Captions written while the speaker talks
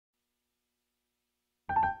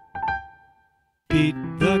Pete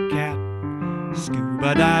the cat,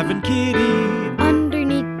 scuba diving kitty,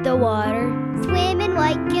 underneath the water, swimming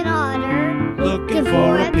like an otter, looking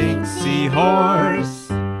for a pink seahorse.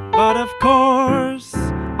 But of course,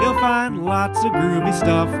 you'll find lots of groovy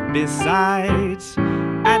stuff besides.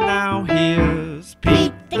 And now here's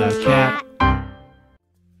Pete the cat.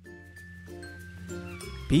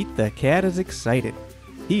 Pete the cat is excited.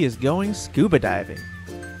 He is going scuba diving.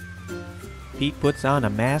 Pete puts on a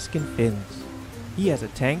mask and fins. He has a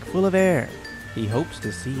tank full of air. He hopes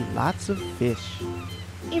to see lots of fish.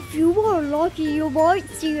 If you are lucky, you might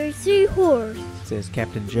see a seahorse, Says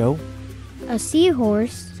Captain Joe. a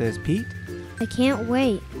seahorse. Says Pete. I can't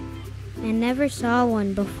wait. I never saw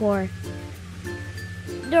one before.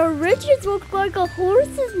 The ridges look like a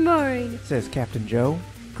horse's mane. Says Captain Joe.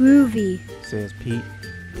 Groovy. Says Pete.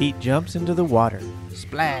 Pete jumps into the water.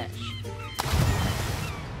 Splash!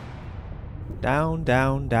 Down,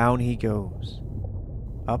 down, down he goes.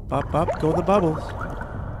 Up, up, up go the bubbles.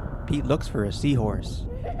 Pete looks for a seahorse.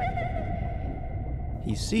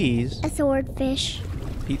 He sees. A swordfish,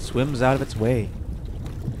 Pete swims out of its way.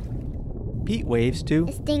 Pete waves to.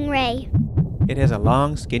 a stingray, It has a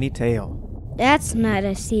long, skinny tail, That's not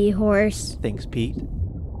a seahorse. thinks Pete.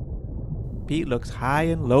 Pete looks high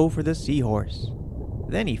and low for the seahorse.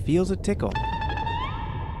 Then he feels a tickle.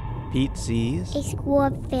 Pete sees. a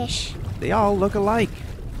squabfish, They all look alike,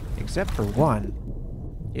 except for one.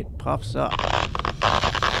 It puffs up.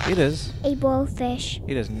 It is a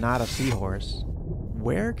blowfish, not a seahorse.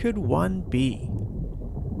 Where could one be?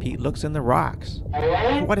 Pete looks in the rocks.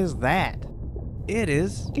 What is that? It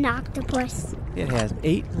is. an octopus, It has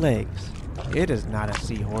 8 legs. It is not a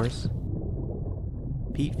seahorse.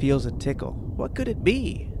 Pete feels a tickle. What could it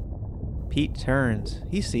be? Pete turns.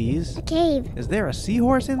 He sees. a cave, Is there a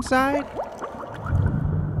seahorse inside?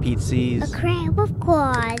 Pete a sees. crab with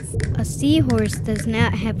claws, A seahorse does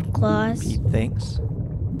not have claws. Pete thinks.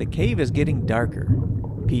 The cave is getting darker.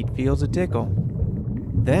 Pete feels a tickle.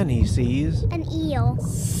 Then he sees. an eel,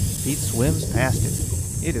 Pete swims past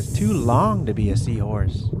it. It is too long to be a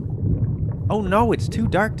seahorse. Oh no, it's too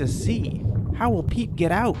dark to see. How will Pete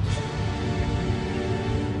get out?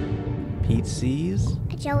 Pete sees.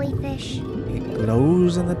 a jellyfish, It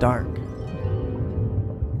glows in the dark.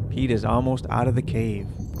 Pete is almost out of the cave.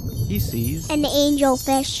 He sees. an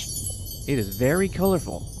angelfish, It is very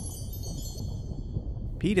colorful.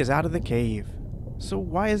 Pete is out of the cave. So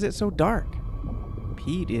why is it so dark?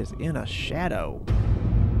 Pete is in a shadow.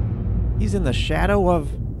 He's in the shadow of.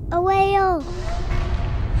 a whale,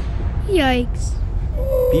 Yikes.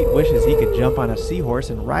 Pete wishes he could jump on a seahorse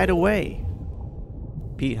and ride away.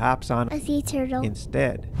 Pete hops on a sea turtle,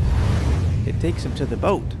 instead. It takes him to the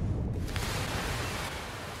boat,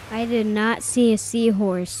 I did not see a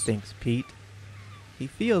seahorse. thinks Pete. He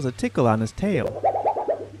feels a tickle on his tail.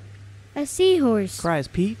 A seahorse. Cries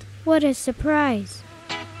Pete. What a surprise.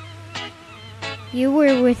 You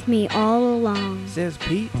were with me all along. Says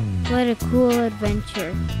Pete. What a cool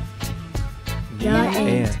adventure. The The end.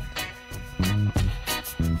 end.